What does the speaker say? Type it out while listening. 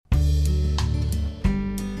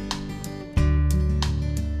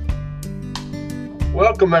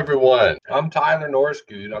Welcome, everyone. I'm Tyler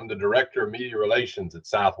Norsgood. I'm the Director of Media Relations at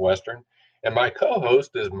Southwestern, and my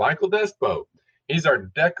co-host is Michael Despo. He's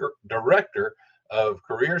our Director of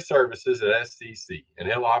Career Services at SCC, and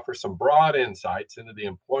he'll offer some broad insights into the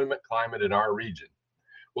employment climate in our region.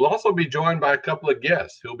 We'll also be joined by a couple of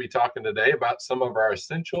guests who'll be talking today about some of our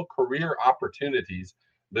essential career opportunities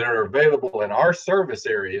that are available in our service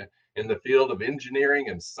area in the field of engineering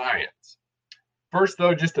and science. First,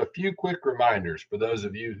 though, just a few quick reminders for those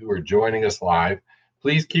of you who are joining us live.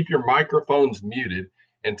 Please keep your microphones muted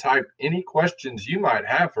and type any questions you might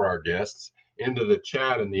have for our guests into the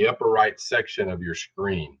chat in the upper right section of your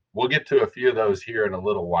screen. We'll get to a few of those here in a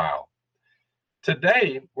little while.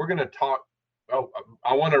 Today, we're going to talk.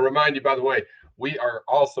 I want to remind you, by the way, we are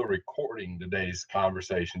also recording today's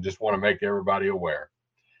conversation. Just want to make everybody aware.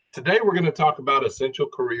 Today, we're going to talk about essential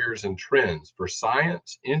careers and trends for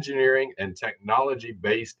science, engineering, and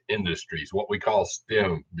technology-based industries, what we call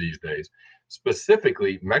STEM these days,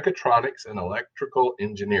 specifically mechatronics and electrical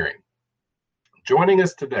engineering. Joining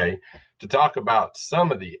us today to talk about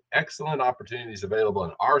some of the excellent opportunities available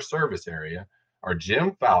in our service area are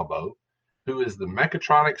Jim Falbo, who is the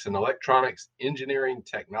Mechatronics and Electronics Engineering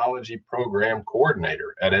Technology Program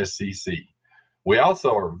Coordinator at SCC. We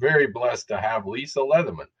also are very blessed to have Lisa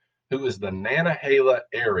Leatherman, who is the Nantahala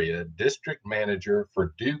Area District Manager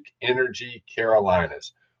for Duke Energy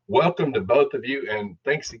Carolinas. Welcome to both of you, and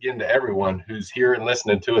thanks again to everyone who's here and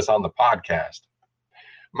listening to us on the podcast.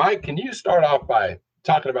 Mike, can you start off by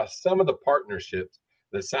talking about some of the partnerships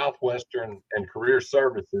that Southwestern and Career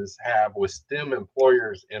Services have with STEM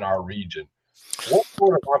employers in our region? What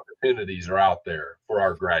sort of opportunities are out there for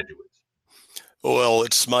our graduates? Well,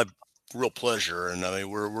 it's my real pleasure. And I mean,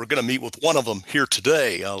 we're going to meet with one of them here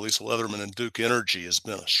today. Lisa Leatherman and Duke Energy has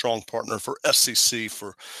been a strong partner for SCC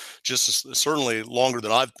for certainly longer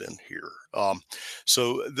than I've been here.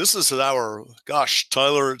 So this is Tyler,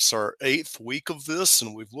 it's our 8th week of this,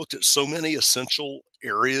 and we've looked at so many essential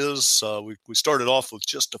areas. We started off with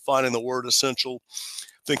just defining the word essential,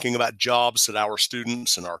 thinking about jobs that our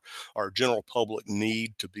students and our general public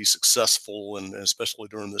need to be successful, and especially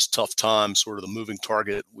during this tough time, sort of the moving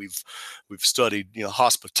target. We've studied,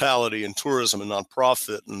 hospitality and tourism and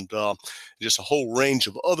nonprofit, and just a whole range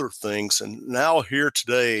of other things. And now here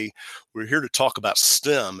today, we're here to talk about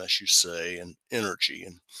STEM, as you say, and energy.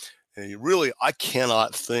 And really, I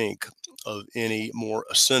cannot think of any more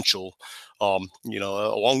essential,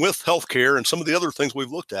 along with healthcare and some of the other things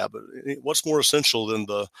we've looked at. But what's more essential than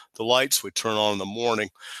the lights we turn on in the morning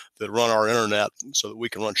that run our internet so that we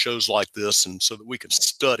can run shows like this, and so that we can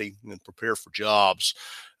study and prepare for jobs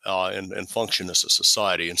and function as a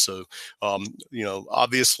society. And so,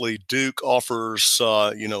 obviously Duke offers,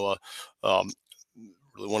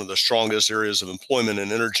 really one of the strongest areas of employment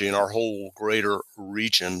and energy in our whole greater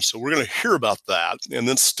region. So we're going to hear about that. And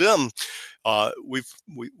then STEM,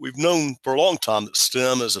 we've known for a long time that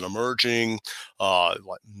STEM is an emerging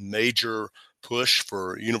major push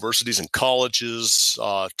for universities and colleges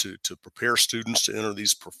to prepare students to enter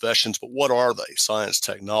these professions. But what are they? Science,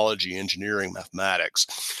 technology, engineering, mathematics.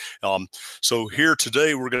 So here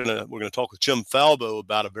today we're going to talk with Jim Falbo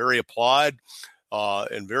about a very applied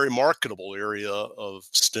and very marketable area of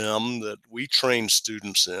STEM that we train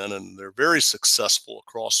students in, and they're very successful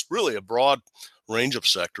across really a broad range of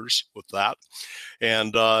sectors with that.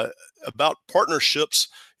 And about partnerships,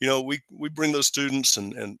 we bring those students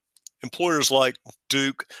and employers like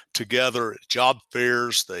Duke together at job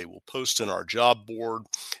fairs. They will post in our job board.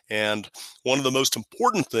 And one of the most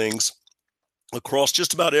important things across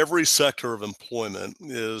just about every sector of employment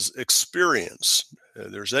is experience.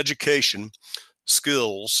 There's education,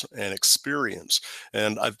 skills, and experience.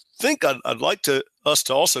 And I think I'd like us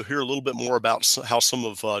to also hear a little bit more about how some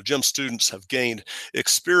of Jim's students have gained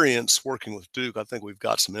experience working with Duke. I think we've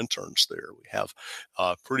got some interns there. We have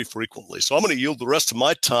pretty frequently. So I'm going to yield the rest of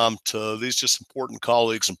my time to these just important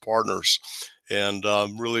colleagues and partners. And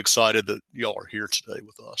I'm really excited that y'all are here today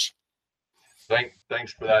with us.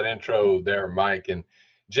 Thanks for that intro there, Mike. And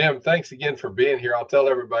Jim, thanks again for being here. I'll tell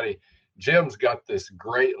everybody, Jim's got this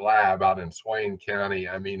great lab out in Swain County.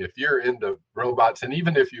 I mean, if you're into robots, and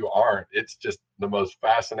even if you aren't, it's just the most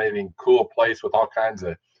fascinating, cool place with all kinds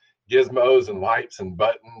of gizmos and lights and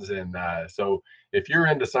buttons. And so if you're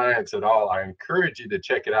into science at all, I encourage you to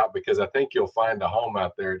check it out, because I think you'll find a home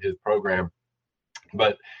out there at his program.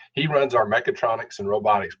 But he runs our mechatronics and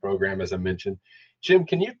robotics program, as I mentioned. Jim,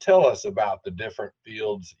 can you tell us about the different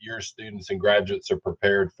fields your students and graduates are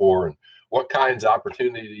prepared for, and what kinds of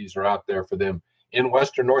opportunities are out there for them in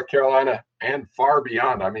Western North Carolina and far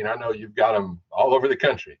beyond? I mean, I know you've got them all over the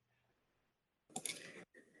country.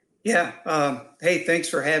 Yeah. Hey, thanks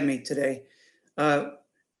for having me today.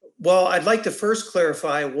 Well, I'd like to first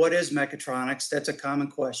clarify what is mechatronics. That's a common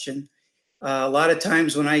question. A lot of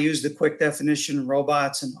times when I use the quick definition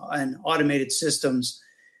robots and automated systems,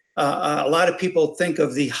 a lot of people think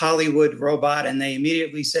of the Hollywood robot and they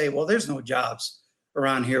immediately say, well, there's no jobs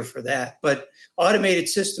around here for that. But automated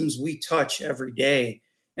systems we touch every day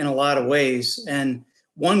in a lot of ways. And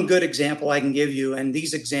one good example I can give you, and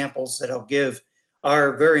these examples that I'll give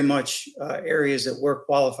are very much areas that we're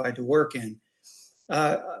qualified to work in.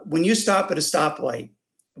 When you stop at a stoplight,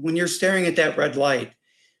 when you're staring at that red light,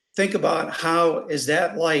 think about how is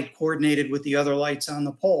that light coordinated with the other lights on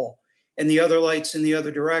the pole and the other lights in the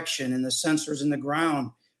other direction and the sensors in the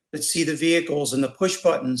ground that see the vehicles and the push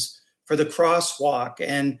buttons for the crosswalk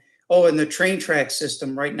and the train track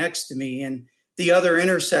system right next to me and the other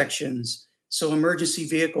intersections so emergency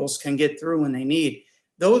vehicles can get through when they need.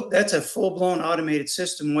 Though that's a full-blown automated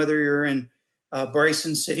system, whether you're in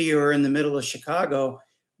Bryson City or in the middle of Chicago,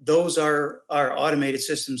 those are our automated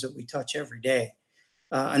systems that we touch every day.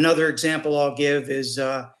 Another example I'll give is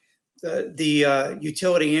the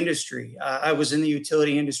utility industry. I was in the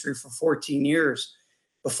utility industry for 14 years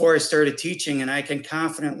before I started teaching, and I can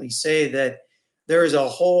confidently say that there is a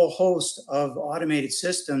whole host of automated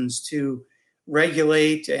systems to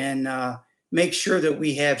regulate and make sure that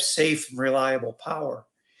we have safe and reliable power.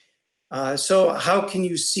 So how can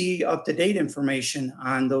you see up-to-date information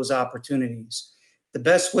on those opportunities? The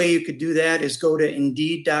best way you could do that is go to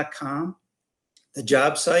Indeed.com, the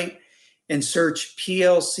job site, and search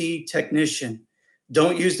PLC technician.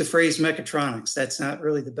 Don't use the phrase mechatronics. That's not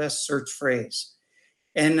really the best search phrase.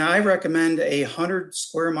 And I recommend 100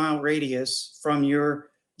 square mile radius from your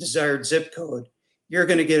desired zip code. You're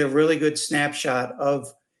going to get a really good snapshot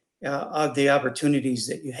of the opportunities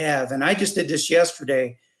that you have. And I just did this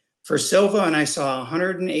yesterday for Silva, and I saw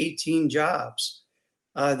 118 jobs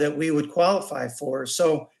that we would qualify for.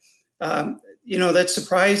 So, that's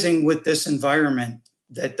surprising with this environment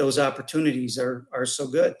that those opportunities are so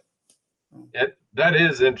good. That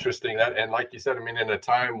is interesting. And like you said, I mean, in a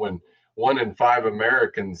time when 1 in 5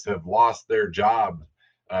 Americans have lost their job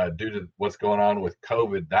due to what's going on with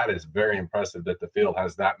COVID, that is very impressive that the field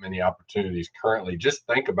has that many opportunities currently. Just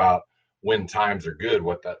think about when times are good,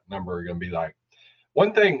 what that number are going to be like.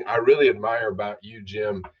 One thing I really admire about you,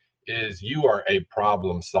 Jim, is you are a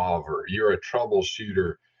problem solver. You're a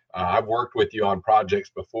troubleshooter. I've worked with you on projects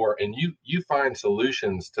before, and you find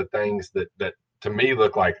solutions to things that to me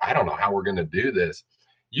look like, I don't know how we're going to do this.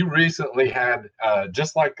 You recently had,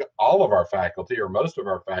 just like all of our faculty or most of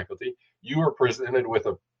our faculty, you were presented with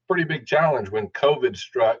a pretty big challenge when COVID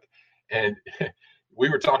struck. And we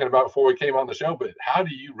were talking about before we came on the show, but how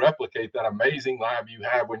do you replicate that amazing lab you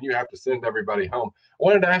have when you have to send everybody home? I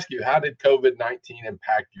wanted to ask you, how did COVID-19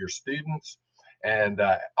 impact your students? And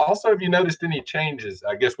also, have you noticed any changes?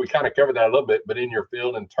 I guess we kind of covered that a little bit, but in your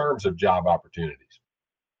field in terms of job opportunities?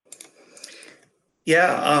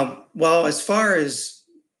 Yeah, well, as far as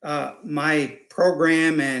my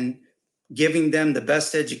program and giving them the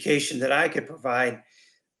best education that I could provide,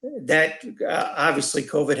 that obviously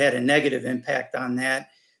COVID had a negative impact on that.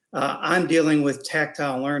 I'm dealing with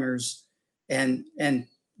tactile learners, and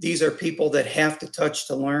these are people that have to touch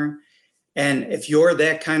to learn. And if you're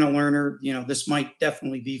that kind of learner, this might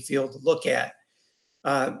definitely be a field to look at.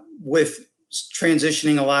 With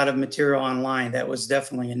transitioning a lot of material online, that was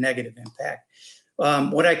definitely a negative impact.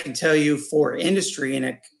 What I can tell you for industry,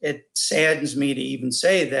 and it saddens me to even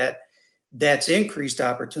say that that's increased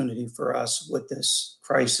opportunity for us with this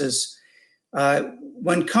crisis.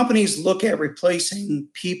 When companies look at replacing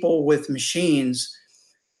people with machines,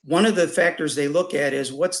 one of the factors they look at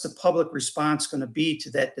is what's the public response going to be to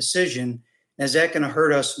that decision? Is that going to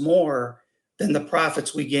hurt us more than the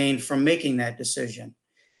profits we gain from making that decision?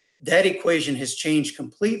 That equation has changed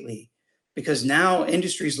completely because now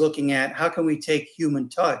industry is looking at how can we take human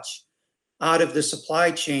touch out of the supply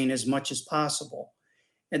chain as much as possible.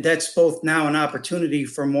 And that's both now an opportunity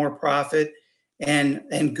for more profit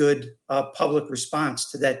and good public response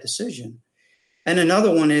to that decision. And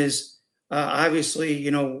another one is obviously,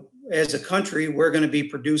 as a country, we're going to be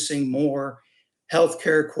producing more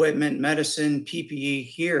healthcare equipment, medicine, PPE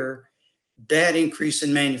here. That increase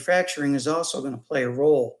in manufacturing is also going to play a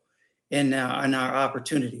role in our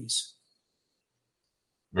opportunities.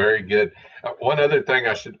 Very good. One other thing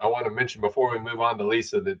I want to mention before we move on to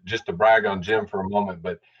Lisa, that just to brag on Jim for a moment,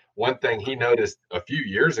 but one thing he noticed a few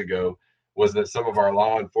years ago was that some of our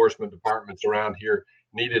law enforcement departments around here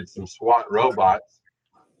needed some SWAT robots,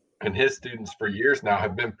 and his students for years now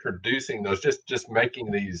have been producing those, just making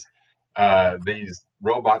these these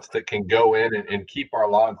robots that can go in and keep our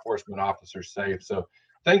law enforcement officers safe. So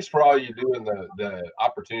thanks for all you do and the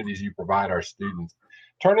opportunities you provide our students.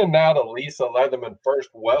 Turning now to Lisa Leatherman first.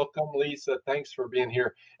 Welcome, Lisa. Thanks for being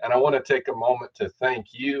here. And I want to take a moment to thank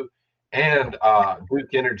you and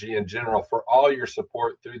Duke Energy in general for all your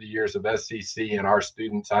support through the years of SCC and our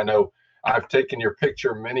students. I know I've taken your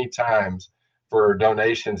picture many times for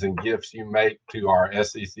donations and gifts you make to our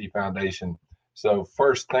SCC Foundation. So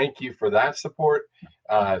first, thank you for that support.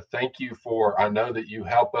 Thank you for, I know that you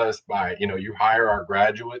help us by, you hire our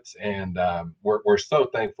graduates, and we're so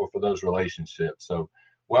thankful for those relationships. So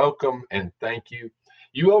welcome and thank you.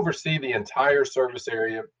 You oversee the entire service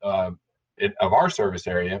area of our service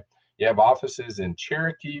area. You have offices in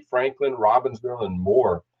Cherokee, Franklin, Robbinsville, and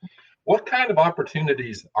more. What kind of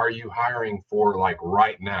opportunities are you hiring for like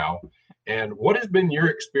right now? And what has been your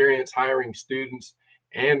experience hiring students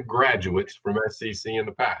and graduates from SCC in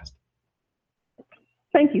the past?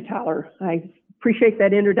 Thank you, Tyler. I appreciate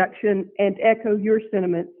that introduction and echo your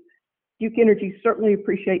sentiments. Duke Energy certainly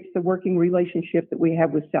appreciates the working relationship that we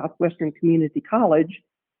have with Southwestern Community College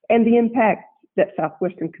and the impact that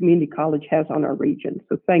Southwestern Community College has on our region.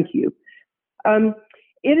 So thank you.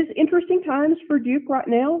 It is interesting times for Duke right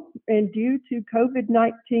now, and due to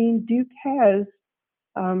COVID-19, Duke has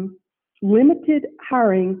limited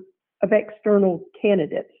hiring of external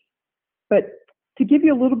candidates. But to give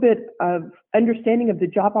you a little bit of understanding of the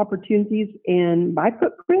job opportunities in my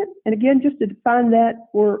footprint, and again, just to define that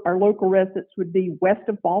for our local residents, would be west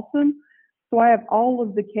of Balsam. So I have all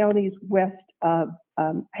of the counties west of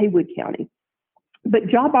Haywood County. But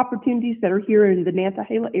job opportunities that are here in the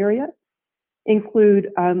Nantahala area include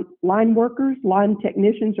line workers, line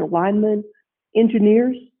technicians or linemen,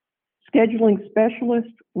 engineers, scheduling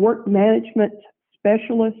specialists, work management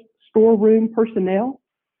specialists, storeroom personnel,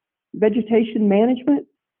 vegetation management,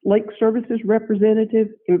 lake services representative,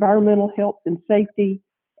 environmental health and safety,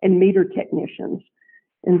 and meter technicians.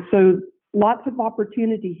 And so lots of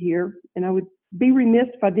opportunity here. And I would be remiss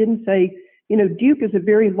if I didn't say, Duke is a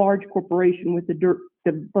very large corporation with a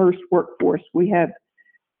diverse workforce. We have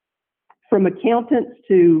from accountants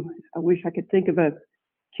to, I wish I could think of a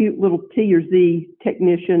cute little T or Z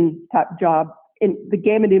technician type job, and the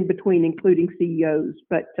gamut in between, including CEOs.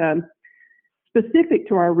 But specific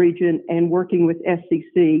to our region and working with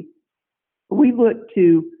SCC, we look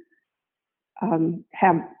to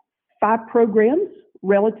have 5 programs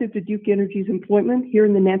relative to Duke Energy's employment here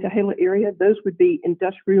in the Nantahala area. Those would be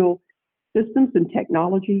industrial systems and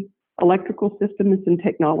technology, electrical systems and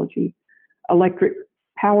technology, electric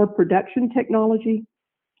power production technology,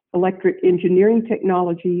 electric engineering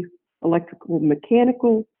technology, electrical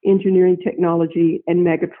mechanical engineering technology, and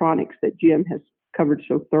mechatronics that Jim has covered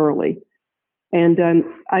so thoroughly. And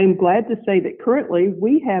I'm glad to say that currently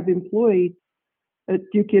we have employed at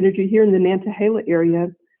Duke Energy here in the Nantahala area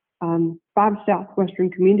 5 Southwestern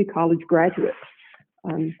Community College graduates.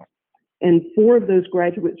 And 4 of those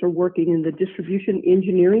graduates are working in the distribution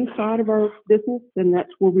engineering side of our business, and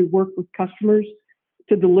that's where we work with customers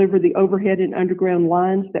to deliver the overhead and underground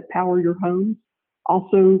lines that power your homes,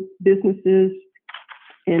 also businesses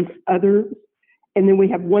and others. And then we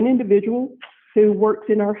have 1 individual who works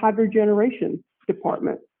in our hydro generation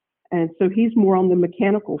department. And so he's more on the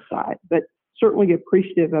mechanical side, but certainly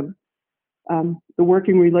appreciative of the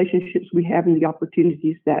working relationships we have and the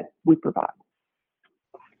opportunities that we provide.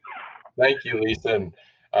 Thank you, Lisa.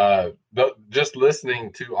 And just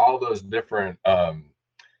listening to all those different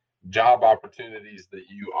job opportunities that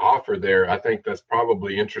you offer there, I think that's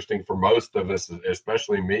probably interesting for most of us,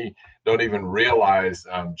 especially me, don't even realize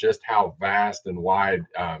just how vast and wide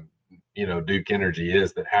Duke Energy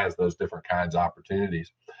is that has those different kinds of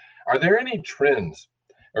opportunities. Are there any trends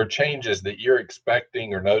or changes that you're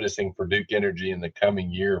expecting or noticing for Duke Energy in the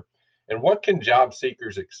coming year? And what can job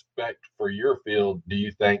seekers expect for your field, do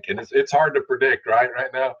you think? And it's hard to predict right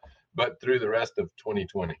now, but through the rest of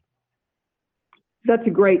 2020. That's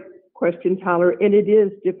a great question, Tyler, and it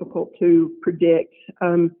is difficult to predict.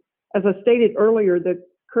 As I stated earlier, the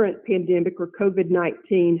current pandemic or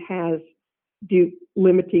COVID-19 has Duke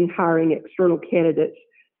limiting hiring external candidates.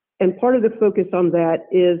 And part of the focus on that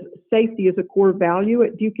is safety is a core value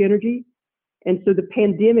at Duke Energy. And so the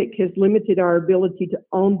pandemic has limited our ability to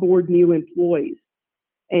onboard new employees.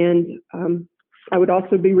 And I would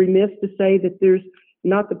also be remiss to say that there's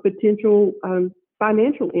not the potential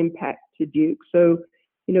financial impact to Duke. So,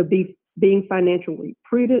 being financially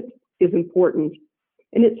prudent is important.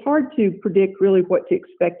 And it's hard to predict really what to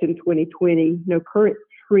expect in 2020. Current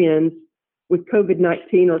trends with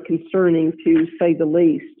COVID-19 are concerning, to say the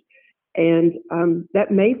least. And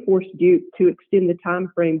that may force Duke to extend the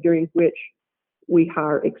time frame during which we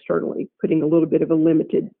hire externally, putting a little bit of a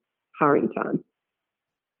limited hiring time.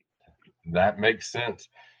 That makes sense.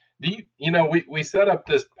 We set up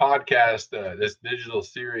this podcast, this digital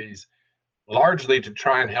series, largely to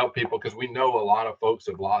try and help people because we know a lot of folks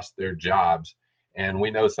have lost their jobs, and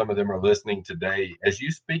we know some of them are listening today. As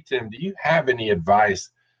you speak to them, do you have any advice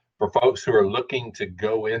for folks who are looking to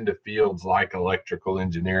go into fields like electrical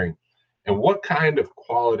engineering? And what kind of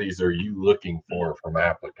qualities are you looking for from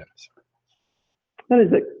applicants? That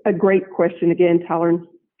is a great question again, Tyler. And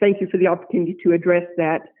thank you for the opportunity to address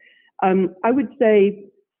that. I would say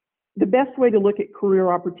the best way to look at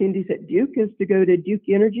career opportunities at Duke is to go to Duke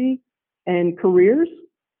Energy and Careers.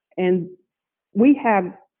 And we have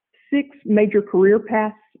 6 major career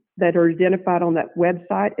paths that are identified on that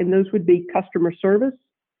website. And those would be customer service,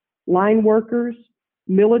 line workers,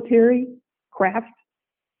 military, craft,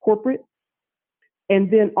 corporate, and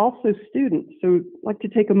then also students. So I'd like to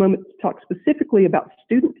take a moment to talk specifically about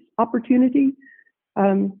student opportunity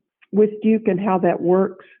with Duke and how that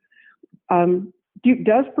works. Duke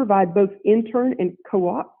does provide both intern and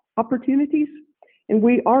co-op opportunities, and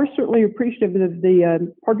we are certainly appreciative of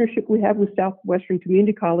the partnership we have with Southwestern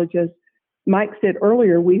Community College. As Mike said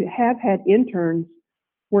earlier, we have had interns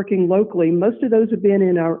working locally. Most of those have been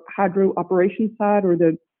in our hydro operations side or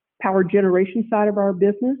the power generation side of our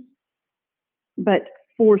business. But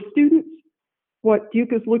for students, what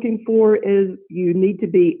Duke is looking for is you need to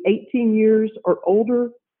be 18 years or older.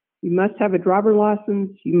 You must have a driver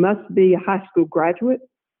license. You must be a high school graduate,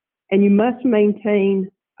 and you must maintain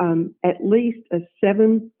at least a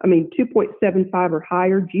 2.75 or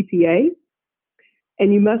higher GPA,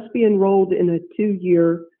 and you must be enrolled in a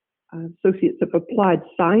 2-year Associates of Applied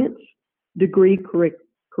Science degree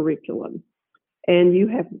curriculum. And you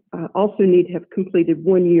have also need to have completed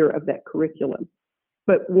 1 year of that curriculum.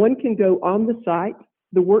 But one can go on the site.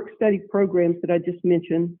 The work study programs that I just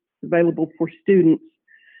mentioned, available for students,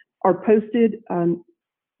 are posted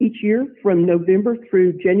each year from November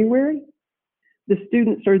through January. The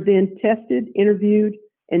students are then tested, interviewed,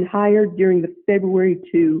 and hired during the February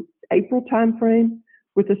to April timeframe,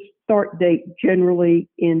 with a start date generally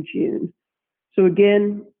in June. So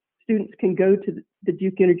again, students can go to the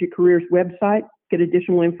Duke Energy Careers website, get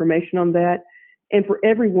additional information on that. And for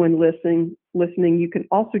everyone listening, you can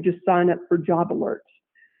also just sign up for job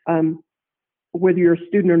alerts, whether you're a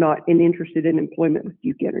student or not and interested in employment with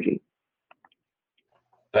Duke Energy.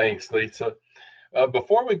 Thanks, Lisa.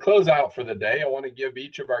 Before we close out for the day, I want to give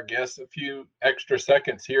each of our guests a few extra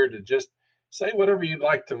seconds here to just say whatever you'd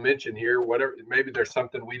like to mention here, whatever, maybe there's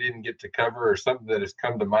something we didn't get to cover or something that has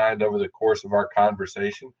come to mind over the course of our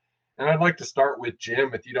conversation. And I'd like to start with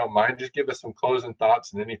Jim, if you don't mind. Just give us some closing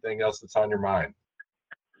thoughts and anything else that's on your mind.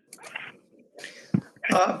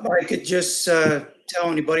 I could just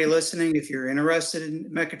tell anybody listening, if you're interested in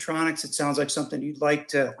mechatronics, it sounds like something you'd like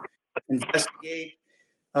to investigate.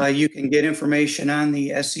 You can get information on the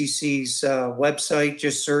SEC's website.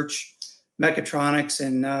 Just search Mechatronics,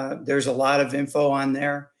 and there's a lot of info on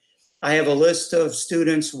there. I have a list of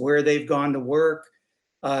students where they've gone to work,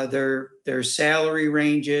 their salary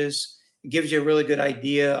ranges. It gives you a really good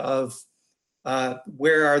idea of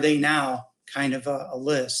where are they now, kind of a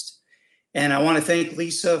list. And I want to thank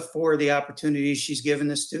Lisa for the opportunities she's given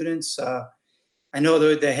the students. I know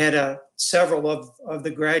that they had several of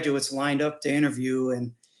the graduates lined up to interview,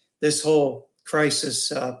 and this whole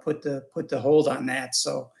crisis put the hold on that.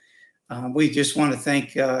 So we just want to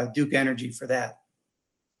thank Duke Energy for that.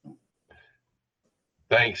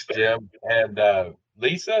 Thanks, Jim. And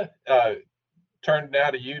Lisa, turn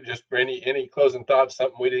now to you just for any closing thoughts,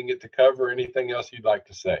 something we didn't get to cover, anything else you'd like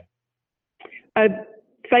to say?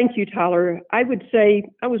 Thank you, Tyler. I would say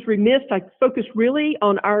I was remiss. I focused really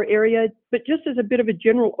on our area, but just as a bit of a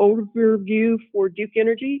general overview for Duke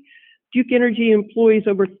Energy employs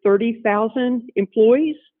over 30,000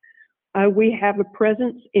 employees. We have a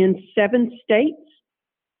presence in 7 states.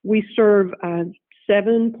 We serve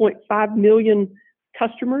 7.5 million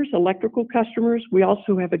customers, electrical customers. We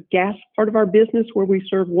also have a gas part of our business where we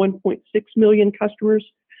serve 1.6 million customers.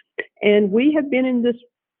 And we have been in this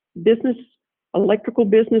business, electrical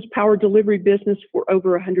business, power delivery business, for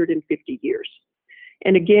over 150 years.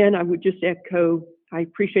 And again, I would just echo, I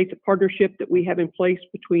appreciate the partnership that we have in place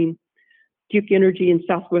between Duke Energy and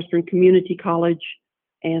Southwestern Community College.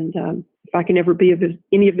 And if I can ever be of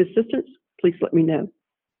any of assistance, please let me know.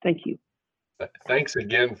 Thank you. Thanks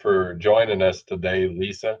again for joining us today,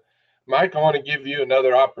 Lisa. Mike, I want to give you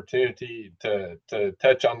another opportunity to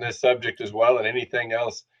touch on this subject as well, and anything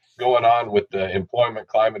else going on with the employment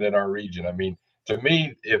climate in our region. I mean, to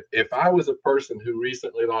me, if I was a person who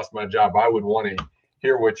recently lost my job, I would want to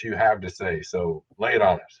hear what you have to say. So lay it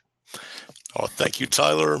on us. Oh, thank you,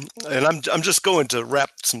 Tyler. And I'm just going to wrap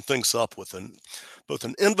some things up with both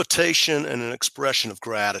an invitation and an expression of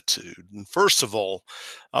gratitude. And first of all,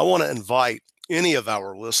 I want to invite any of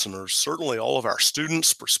our listeners, certainly all of our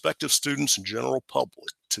students, prospective students, and general public,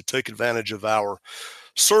 to take advantage of our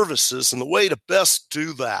services. And the way to best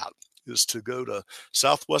do that is to go to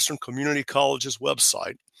Southwestern Community College's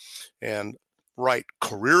website and write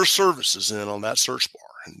career services in on that search bar,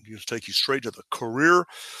 and it'll take you straight to the career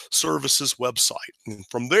services website. And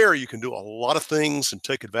from there, you can do a lot of things and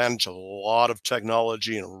take advantage of a lot of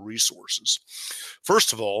technology and resources.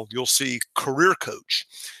 First of all, you'll see Career Coach,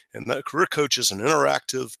 and that Career Coach is an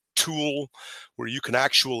interactive tool where you can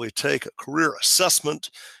actually take a career assessment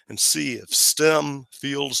and see if STEM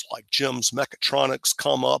fields like Jim's Mechatronics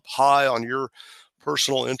come up high on your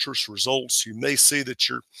personal interest results. You may see that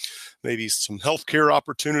you're maybe some healthcare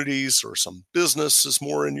opportunities or some business is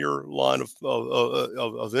more in your line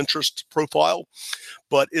of interest profile.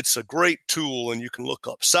 But it's a great tool, and you can look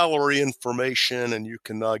up salary information, and you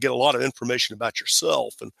can get a lot of information about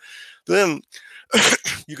yourself. And then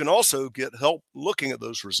you can also get help looking at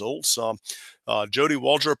those results. Jody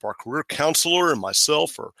Waldrop, our career counselor, and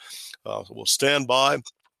myself will stand by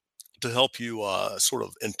to help you sort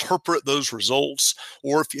of interpret those results.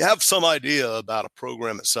 Or if you have some idea about a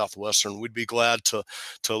program at Southwestern, we'd be glad to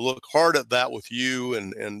look hard at that with you.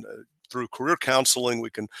 And through career counseling, we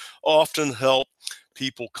can often help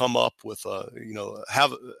people come up with,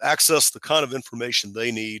 have access the kind of information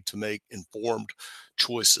they need to make informed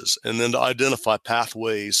choices, and then to identify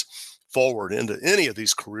pathways forward into any of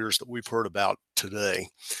these careers that we've heard about today.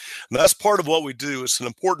 And that's part of what we do. It's an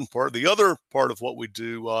important part. The other part of what we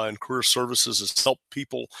do in career services is help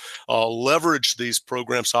people leverage these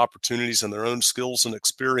programs, opportunities, and their own skills and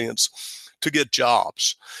experience to get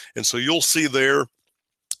jobs. And so you'll see there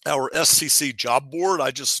our SCC job board. I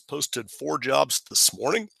just posted 4 jobs this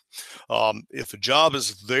morning. If a job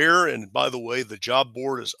is there, and by the way, the job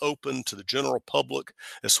board is open to the general public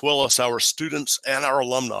as well as our students and our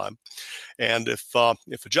alumni. And if a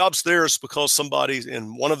job's there, it's because somebody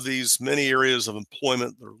in one of these many areas of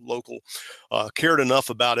employment that are local cared enough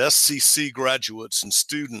about SCC graduates and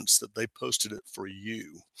students that they posted it for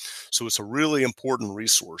you. So it's a really important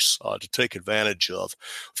resource to take advantage of.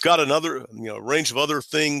 We've got another range of other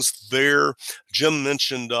things there. Jim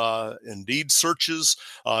mentioned Indeed searches.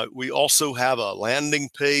 We also have a landing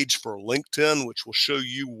page for LinkedIn, which will show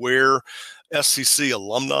you where SCC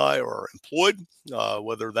alumni are employed,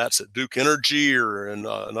 whether that's at Duke Energy or in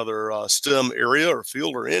another STEM area or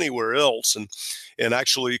field or anywhere else. And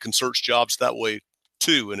actually you can search jobs that way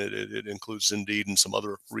too, and it includes Indeed and some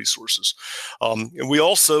other resources. And we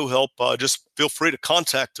also help, just feel free to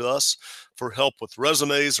contact us for help with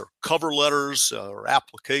resumes or cover letters or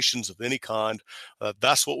applications of any kind.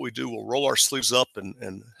 That's what we do. We'll roll our sleeves up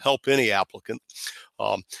and help any applicant.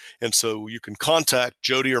 And so you can contact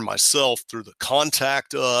Jody or myself through the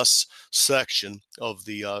Contact Us section of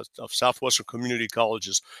the of Southwestern Community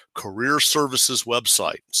College's Career Services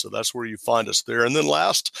website. So that's where you find us there. And then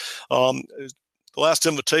the last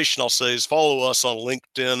invitation I'll say is follow us on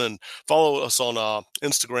LinkedIn and follow us on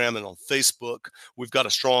Instagram and on Facebook. We've got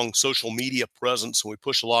a strong social media presence, and we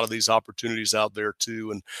push a lot of these opportunities out there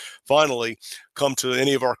too. And finally, come to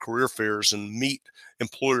any of our career fairs and meet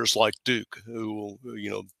employers like Duke, who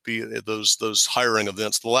will be at those hiring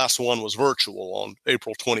events. The last one was virtual on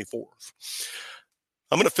April 24th.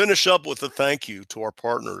 I'm going to finish up with a thank you to our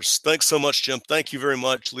partners. Thanks so much, Jim. Thank you very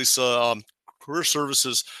much, Lisa. Career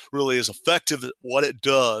Services really is effective at what it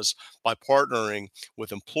does by partnering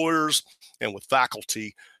with employers and with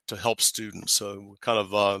faculty to help students. So kind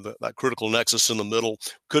of that critical nexus in the middle.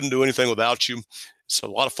 Couldn't do anything without you. It's a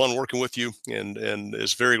lot of fun working with you, and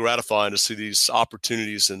it's very gratifying to see these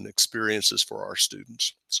opportunities and experiences for our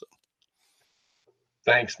students. So,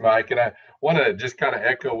 thanks, Mike. And I want to just kind of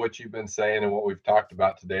echo what you've been saying and what we've talked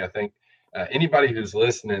about today. I think anybody who's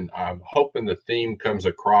listening, I'm hoping the theme comes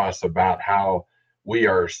across about how we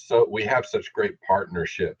have such great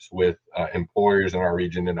partnerships with employers in our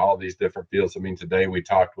region in all these different fields. I mean, today we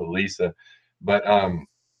talked with Lisa, but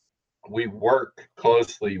we work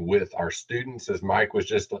closely with our students, as Mike was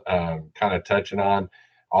just kind of touching on,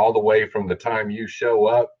 all the way from the time you show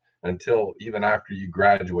up until even after you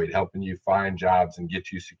graduate, helping you find jobs and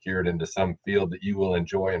get you secured into some field that you will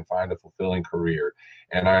enjoy and find a fulfilling career.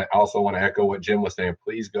 And I also want to echo what Jim was saying.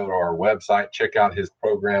 Please go to our website, check out his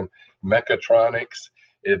program, Mechatronics.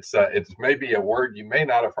 It's maybe a word you may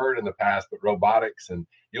not have heard in the past, but robotics and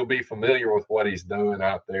you'll be familiar with what he's doing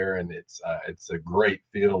out there, and it's a great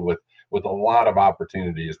field with a lot of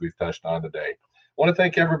opportunity, as we've touched on today. I want to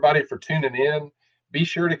thank everybody for tuning in. Be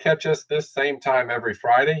sure to catch us this same time every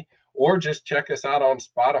Friday, or just check us out on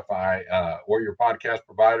Spotify or your podcast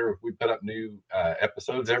provider. We put up new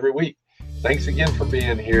episodes every week. Thanks again for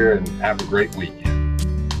being here, and have a great weekend.